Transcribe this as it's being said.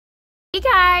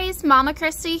guys, Mama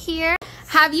Krista here.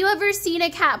 Have you ever seen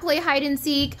a cat play hide and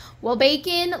seek? Well,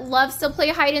 Bacon loves to play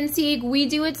hide and seek. We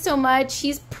do it so much,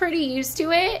 he's pretty used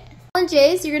to it. The challenge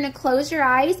is you're gonna close your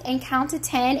eyes and count to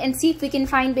 10 and see if we can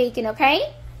find Bacon,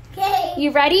 okay? Okay.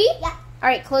 You ready? Yeah. All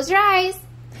right, close your eyes.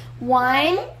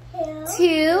 1,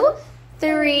 2,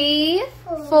 3,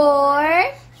 4,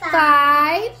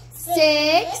 5,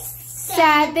 6,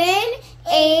 7,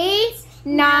 8,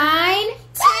 9,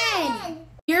 10.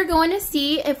 You're going to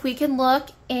see if we can look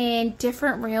in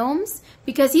different rooms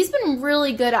because he's been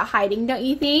really good at hiding, don't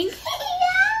you think?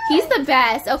 Yeah. He's the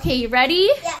best. Okay, you ready?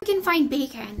 Yeah. We can find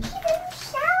Bacon.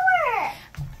 Shower.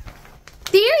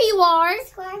 There you are.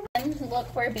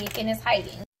 Look where Bacon is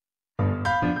hiding.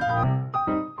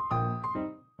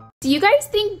 Do you guys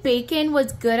think Bacon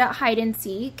was good at hide and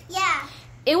seek? Yeah.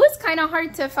 It was kind of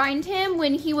hard to find him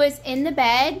when he was in the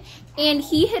bed, and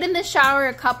he hid in the shower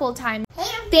a couple times.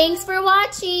 Thanks for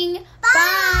watching.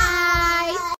 Bye.